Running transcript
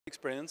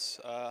experience,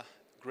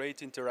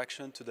 great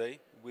interaction today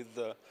with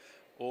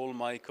all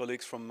my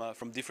colleagues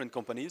from different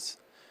companies.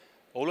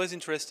 Always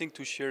interesting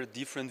to share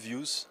different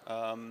views.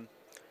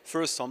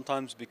 First,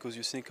 sometimes because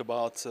you think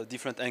about a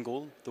different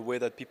angle, the way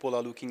that people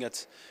are looking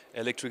at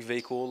electric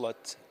vehicle,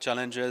 at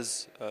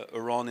challenges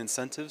around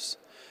incentives,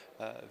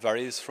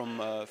 varies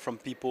from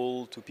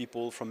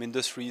people, from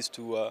industries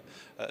to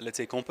let's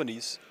say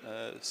companies.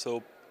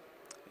 So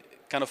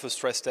kind of a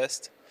stress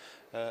test.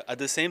 At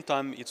the same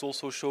time, it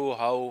also shows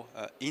how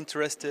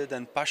interested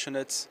and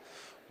passionate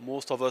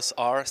most of us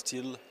are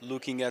still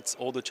looking at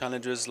all the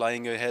challenges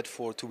lying ahead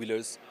for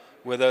two-wheelers,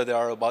 whether they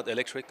are about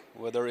electric,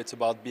 whether it's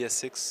about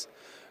BS6,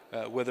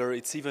 whether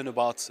it's even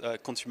about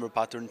consumer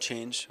pattern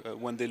change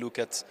when they look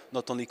at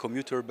not only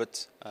commuter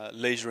but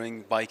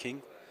leisuring,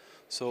 biking.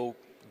 So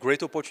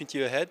great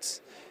opportunity ahead,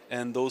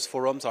 and those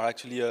forums are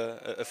actually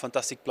a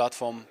fantastic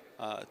platform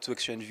to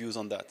exchange views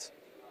on that.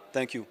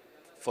 Thank you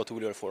for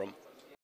Two-Wheeler Forum.